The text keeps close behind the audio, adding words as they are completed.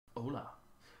Hola,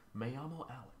 me llamo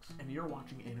Alex, and you're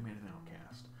watching Animated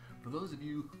Outcast. For those of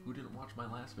you who didn't watch my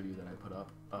last video that I put up,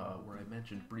 where I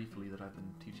mentioned briefly that I've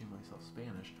been teaching myself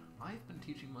Spanish, I've been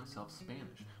teaching myself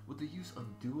Spanish with the use of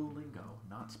Duolingo,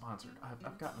 not sponsored.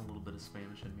 I've gotten a little bit of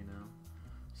Spanish in me now.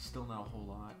 Still not a whole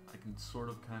lot. I can sort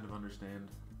of kind of understand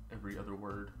every other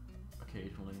word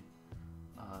occasionally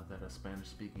that a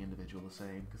Spanish-speaking individual is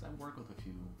saying, because I work with a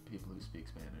few people who speak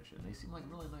Spanish, and they seem like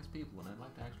really nice people, and I'd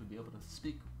like to actually be able to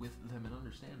speak with them and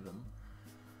understand them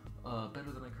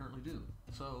better than I currently do.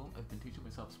 So I've been teaching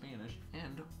myself Spanish,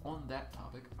 and on that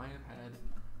topic, I have had,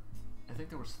 I think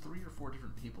there was 3 or 4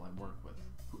 different people I work with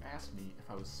who asked me if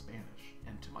I was Spanish,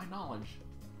 and to my knowledge,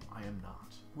 I am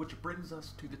not. Which brings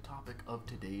us to the topic of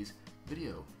today's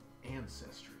video,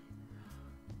 Ancestry.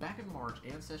 Back in March,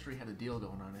 Ancestry had a deal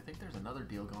going on. I think there's another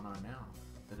deal going on now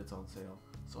that it's on sale.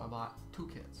 So I bought 2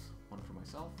 kits, one for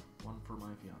myself, one for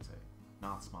my fiance.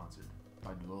 Not sponsored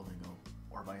by Duolingo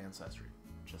or by Ancestry,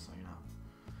 just so you know.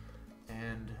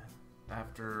 And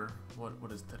after,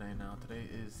 what is today now? Today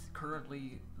is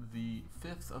currently the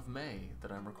 5th of May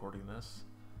that I'm recording this.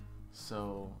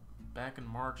 So back in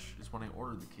March is when I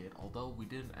ordered the kit, although we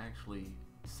didn't actually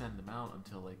send them out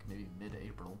until like maybe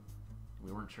mid-April.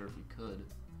 We weren't sure if we could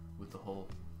with the whole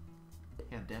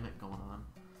pandemic going on,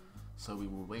 so we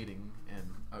were waiting,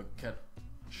 and I kept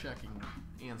checking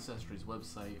Ancestry's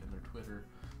website and their Twitter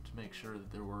to make sure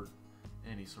that there weren't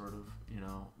any sort of,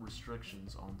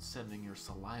 restrictions on sending your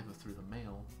saliva through the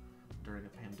mail during a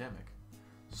pandemic.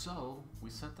 So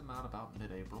we sent them out about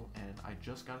mid-April, and I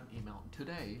just got an email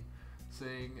today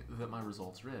saying that my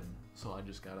results are in. So I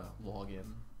just gotta log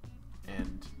in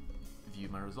and view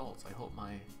my results. I hope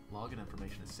my login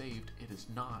information is saved. It is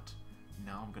not.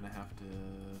 Now I'm gonna have to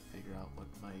figure out what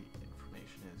my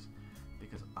information is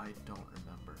because I don't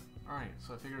remember. Alright,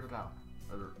 so I figured it out.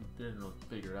 Or didn't really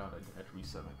figure it out, I had to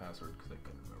reset my password because I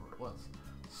couldn't remember what it was.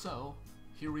 So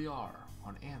here we are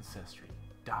on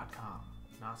Ancestry.com,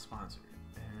 not sponsored.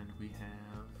 And we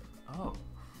have,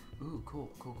 cool.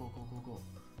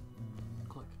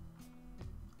 Click.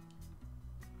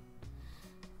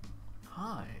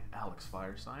 Hi, Alex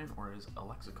Firesign, or as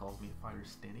Alexa calls me,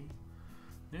 Firestinny.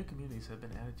 New communities have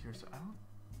been added to your.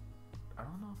 I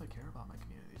don't know if I care about my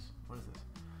communities. What is this?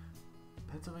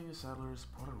 Pennsylvania settlers,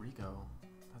 Puerto Rico,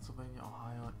 Pennsylvania,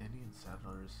 Ohio, and Indian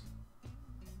settlers.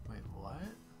 Wait,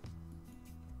 what?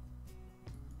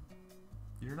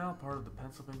 You're now part of the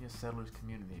Pennsylvania settlers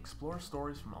community. Explore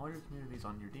stories from all your communities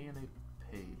on your DNA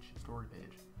page, story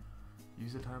page.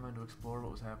 Use the timeline to explore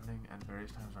what was happening at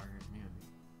various times in your community.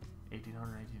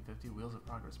 1800, 1850, Wheels of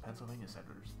Progress, Pennsylvania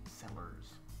settlers.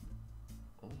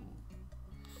 Oh.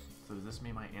 So does this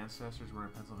mean my ancestors were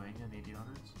in Pennsylvania in the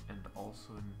 1800s and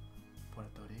also in Puerto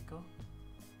Rico?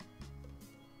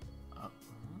 And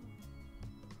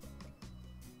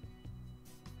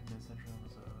then Central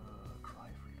was a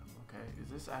cry freedom. Okay, is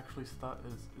this actually is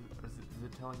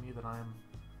it telling me that I'm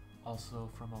also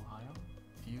from Ohio?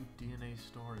 View DNA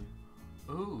story.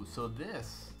 Ooh, so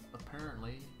this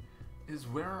apparently is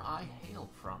where I hail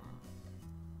from.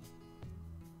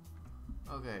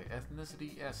 Okay,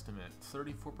 ethnicity estimate,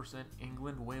 34%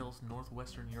 England, Wales,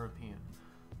 Northwestern European.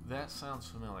 That sounds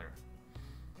familiar.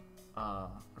 I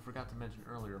forgot to mention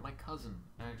earlier, my cousin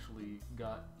actually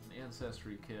got an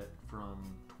Ancestry kit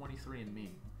from 23andMe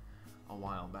a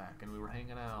while back, and we were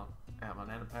hanging out at my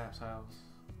Nana Pap's house,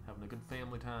 having a good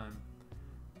family time,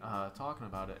 talking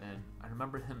about it, and I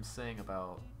remember him saying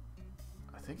about,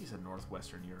 I think he said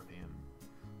Northwestern European.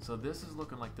 So this is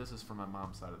looking like this is from my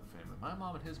mom's side of the family. My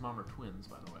mom and his mom are twins,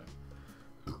 by the way.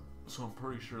 So I'm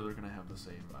pretty sure they're going to have the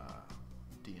same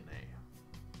DNA.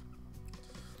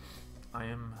 I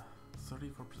am 34%,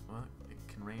 well, it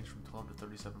can range from 12 to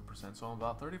 37%, so I'm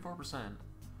about 34%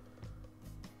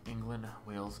 England,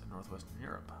 Wales, and Northwestern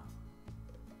Europe.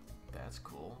 That's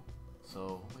cool.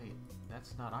 So, wait,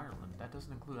 that's not Ireland. That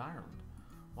doesn't include Ireland.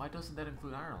 Why doesn't that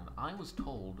include Ireland? I was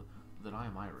told that I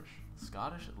am Irish.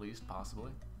 Scottish, at least,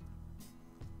 possibly.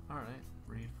 Alright,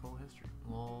 read full history.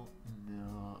 Well,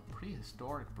 no,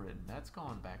 prehistoric Britain. That's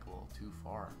going back a little too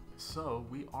far. So,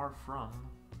 we are from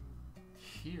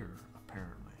here,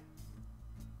 apparently.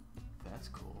 That's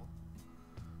cool.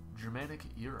 Germanic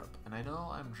Europe. And I know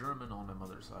I'm German on my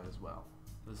mother's side as well.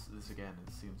 This again,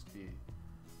 it seems to be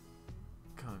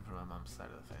coming from my mom's side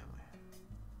of the family.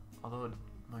 Although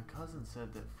my cousin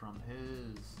said that from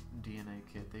his DNA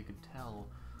kit they could tell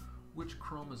which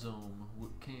chromosome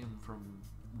came from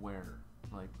where.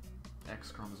 Like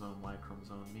X chromosome, Y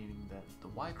chromosome, meaning that the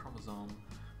Y chromosome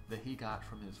that he got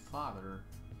from his father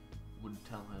would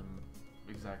tell him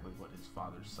exactly what his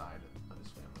father's side of his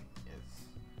family is.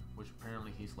 Which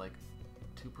apparently he's like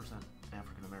 2%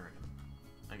 African American,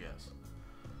 I guess.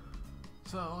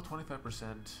 So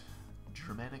 25%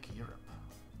 Germanic Europe.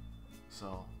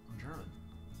 So I'm German.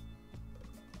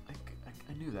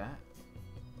 I knew that.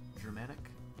 Germanic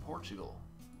Portugal.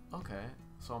 Okay,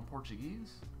 so I'm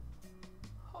Portuguese?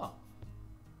 Huh.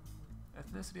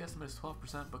 Ethnicity estimate is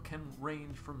 12%, but can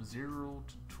range from 0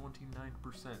 to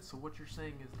 29%. So what you're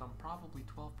saying is that I'm probably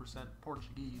 12%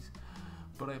 Portuguese,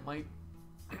 but I might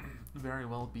very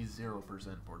well be 0%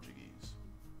 Portuguese.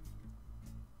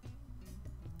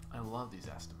 I love these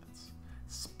estimates.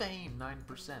 Spain,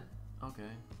 9%.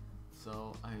 Okay,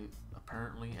 so I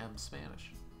apparently am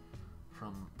Spanish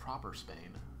from proper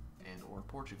Spain and or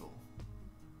Portugal.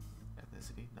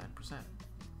 Ethnicity, 9%.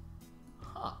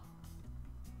 Huh.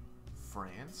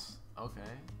 France, okay,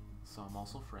 so I'm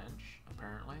also French,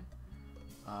 apparently.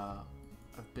 I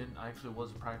actually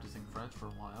was practicing French for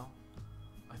a while.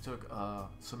 I took a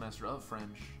semester of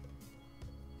French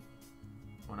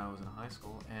when I was in high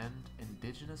school, and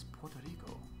indigenous Puerto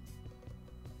Rico.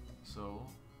 So,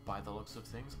 by the looks of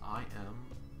things, I am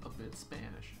a bit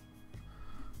Spanish.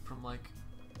 From like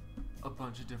a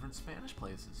bunch of different Spanish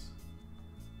places.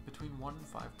 Between 1 and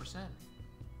 5%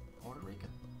 Puerto Rican.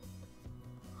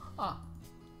 Huh.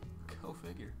 Go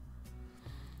figure.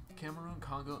 Cameroon,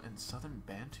 Congo, and Southern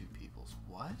Bantu peoples.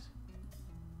 What?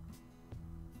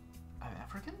 I'm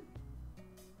African?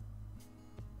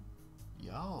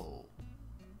 Yo.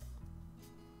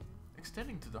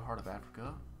 Extending to the heart of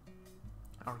Africa,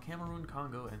 our Cameroon,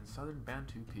 Congo, and Southern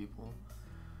Bantu people's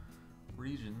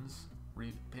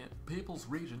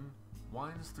region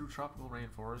winds through tropical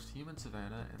rainforest, humid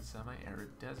savanna, and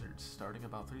semi-arid deserts. Starting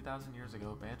about 3,000 years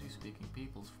ago, Bantu-speaking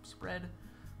peoples spread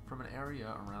from an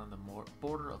area around the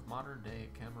border of modern-day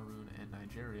Cameroon and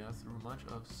Nigeria through much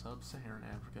of sub-Saharan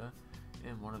Africa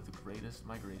in one of the greatest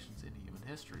migrations in human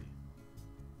history.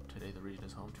 Today, the region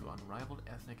is home to unrivaled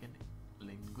ethnic and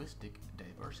linguistic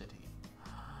diversity.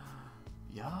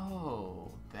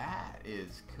 Yo, that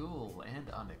is cool and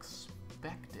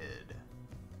unexpected.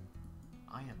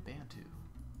 I am Bantu.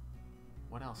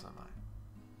 What else am I?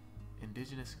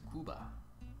 Indigenous Cuba.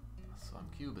 So I'm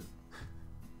Cuban.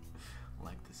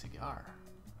 Like the cigar.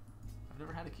 I've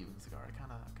never had a Cuban cigar. I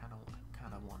kind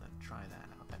of want to try that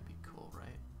out. That'd be cool,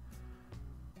 right?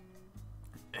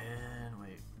 And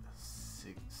wait,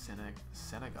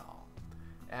 Senegal,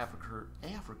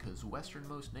 Africa's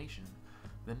westernmost nation.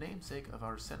 The namesake of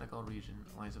our Senegal region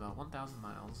lies about 1,000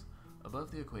 miles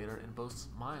above the equator and boasts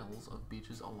miles of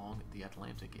beaches along the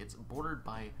Atlantic. It's bordered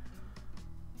by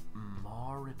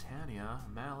Mauritania,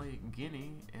 Mali,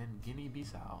 Guinea, and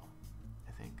Guinea-Bissau,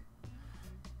 I think.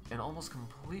 And almost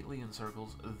completely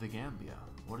encircles the Gambia.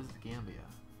 What is the Gambia?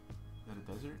 Is that a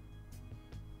desert?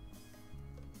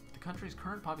 The country's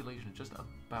current population is just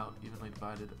about evenly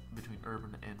divided between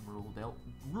urban and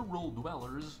rural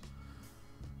dwellers.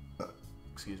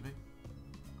 Excuse me.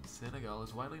 Senegal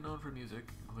is widely known for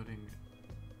music, including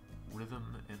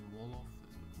rhythm and wolof.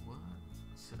 What?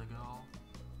 Senegal.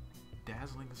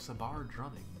 Dazzling Sabar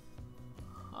drumming.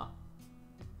 Huh.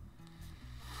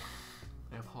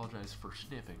 I apologize for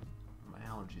sniffing. My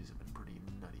allergies have been pretty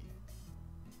nutty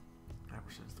ever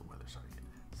since the weather started getting.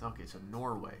 So, okay, so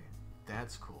Norway.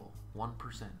 That's cool. 1%.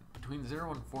 Between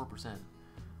 0 and 4%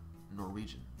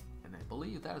 Norwegian. And I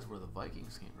believe that is where the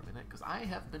Vikings came from, isn't it? Because I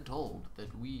have been told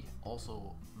that we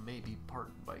also may be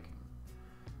part Viking.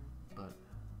 But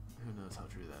who knows how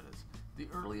true that is. The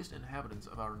earliest inhabitants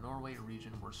of our Norway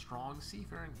region were strong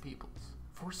seafaring peoples.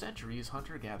 For centuries,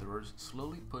 hunter-gatherers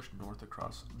slowly pushed north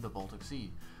across the Baltic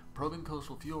Sea, probing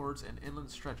coastal fjords and inland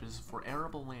stretches for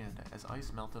arable land as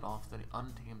ice melted off the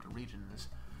untamed regions.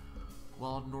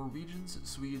 While Norwegians,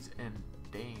 Swedes, and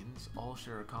Danes all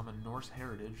share a common Norse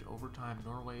heritage, over time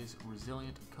Norway's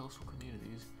resilient coastal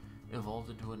communities evolved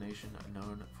into a nation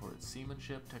known for its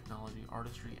seamanship, technology,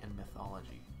 artistry, and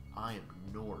mythology. I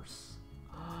am Norse.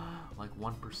 Like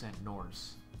 1%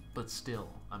 Norse. But still,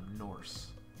 I'm Norse.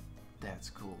 That's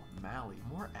cool. Mali,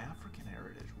 more African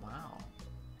heritage. Wow.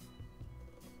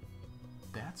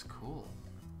 That's cool.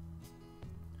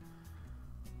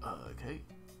 Okay.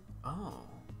 Oh.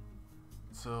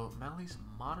 So, Mali's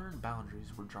modern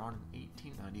boundaries were drawn in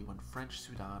 1890 when French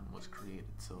Sudan was created.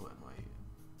 So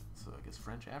I guess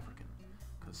French African,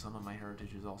 because some of my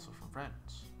heritage is also from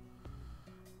France.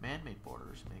 Man-made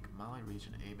borders make Mali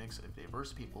region a mix of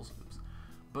diverse peoples,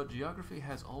 but geography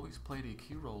has always played a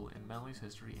key role in Mali's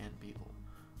history and people.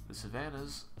 The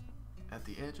savannas at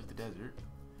the edge of the desert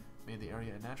made the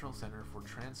area a natural center for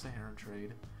trans-Saharan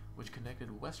trade, which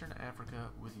connected Western Africa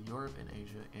with Europe and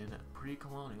Asia in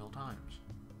pre-colonial times.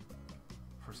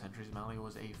 For centuries, Mali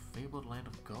was a fabled land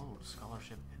of gold,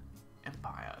 scholarship, and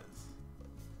empires.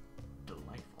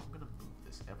 Delightful. I'm gonna move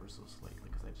this ever so slightly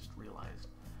because I just realized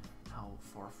how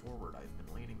far forward I've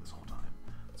been leaning this whole time.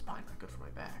 It's probably not good for my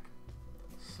back.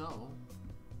 So,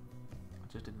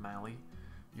 I just did Mali.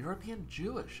 European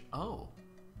Jewish. Oh.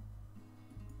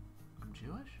 I'm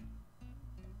Jewish?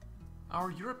 Our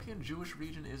European Jewish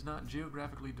region is not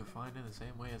geographically defined in the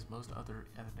same way as most other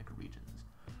ethnic regions.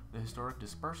 The historic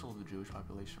dispersal of the Jewish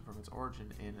population from its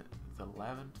origin in the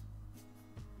Levant,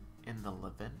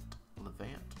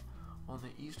 on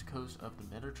the east coast of the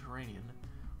Mediterranean,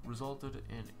 resulted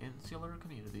in insular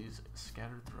communities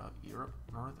scattered throughout Europe,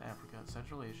 North Africa,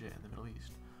 Central Asia, and the Middle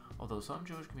East. Although some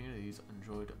Jewish communities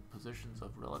enjoyed positions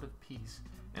of relative peace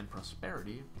and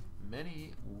prosperity,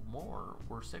 many more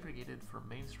were segregated from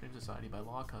mainstream society by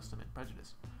law, custom, and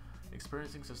prejudice.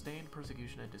 Experiencing sustained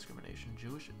persecution and discrimination,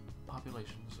 Jewish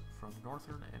populations from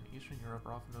Northern and Eastern Europe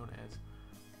are often known as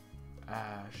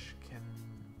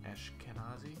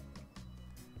Ashkenazi.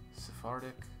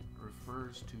 Sephardic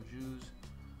refers to Jews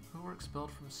who were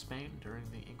expelled from Spain during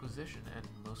the Inquisition and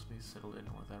mostly settled in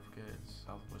North Africa and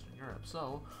southwestern Europe.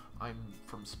 So, I'm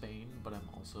from Spain, but I'm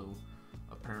also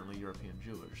apparently European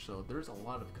Jewish. So there's a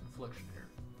lot of confliction here.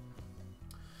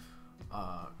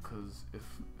 Because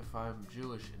if I'm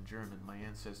Jewish and German, my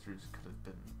ancestors could have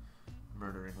been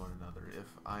murdering one another. If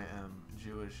I am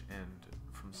Jewish and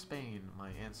from Spain, my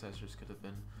ancestors could have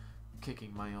been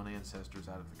kicking my own ancestors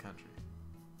out of the country.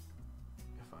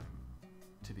 If I'm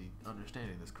to be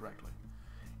understanding this correctly.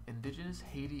 Indigenous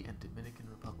Haiti and Dominican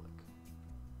Republic.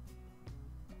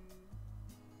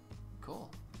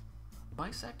 Cool.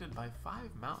 Bisected by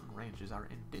 5 mountain ranges, our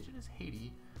indigenous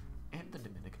Haiti and the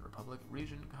Dominican Republic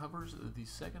region covers the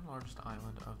second largest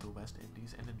island of the West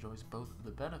Indies and enjoys both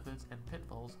the benefits and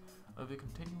pitfalls of a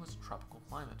continuous tropical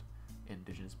climate.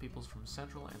 Indigenous peoples from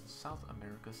Central and South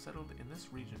America settled in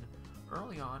this region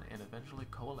early on and eventually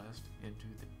coalesced into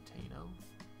the Taino.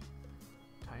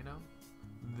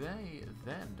 They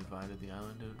then divided the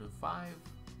island into 5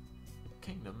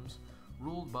 kingdoms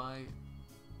ruled by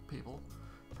people.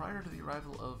 Prior to the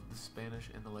arrival of the Spanish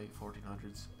in the late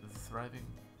 1400s, the thriving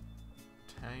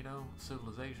Taino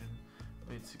civilization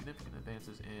made significant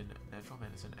advances in natural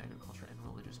medicine, agriculture, and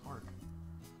religious art.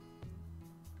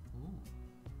 Ooh,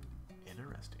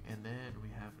 interesting. And then we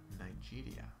have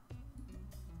Nigeria.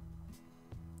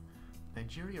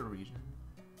 Nigeria region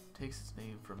takes its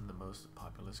name from the most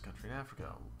populous country in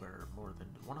Africa, where more than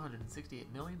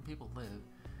 168 million people live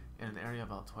in an area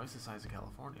about twice the size of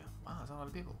California. Wow, that's a lot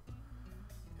of people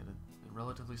in a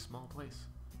relatively small place.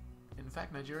 In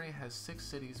fact, Nigeria has 6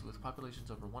 cities with populations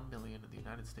over 1 million, and the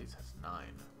United States has 9.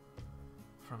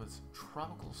 From its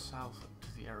tropical south to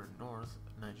the arid north,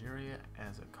 Nigeria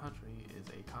as a country is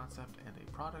a concept and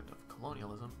a product of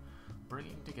colonialism,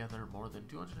 bringing together more than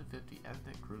 250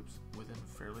 ethnic groups within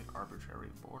fairly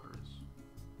arbitrary borders.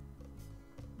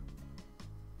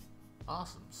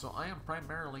 Awesome. So I am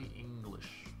primarily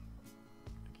English,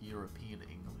 like European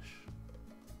English,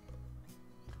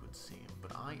 it would seem,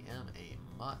 but I am a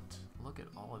mutt. Look at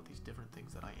all of these different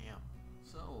things that I am.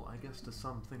 So I guess to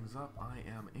sum things up, I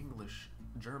am English,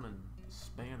 German,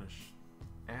 Spanish,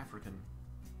 African,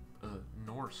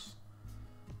 Norse,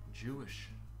 Jewish.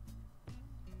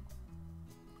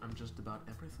 I'm just about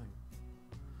everything.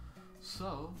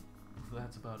 So,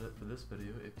 that's about it for this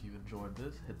video. If you enjoyed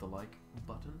this, hit the like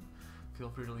button. Feel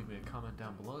free to leave me a comment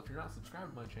down below. If you're not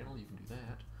subscribed to my channel, you can do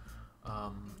that.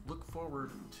 Look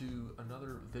forward to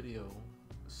another video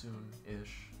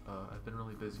soon-ish. I've been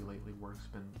really busy lately. Work's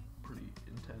been pretty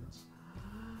intense.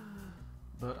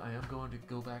 But I am going to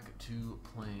go back to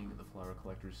playing the Flower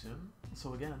Collector soon.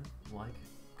 So again, like,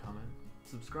 comment,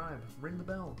 subscribe, ring the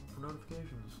bell for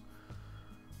notifications.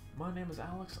 My name is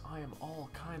Alex. I am all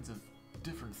kinds of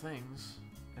different things,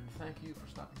 and thank you for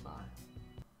stopping by.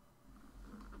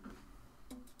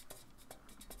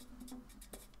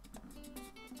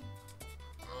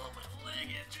 Oh, my leg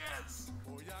itches!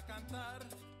 Voy a cantar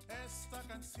esta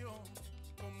canción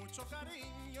con mucho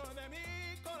cariño de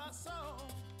mi corazón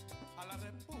a la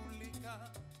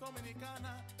República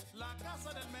Dominicana, la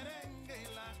casa del merengue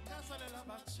y la casa de la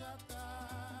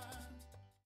bachata.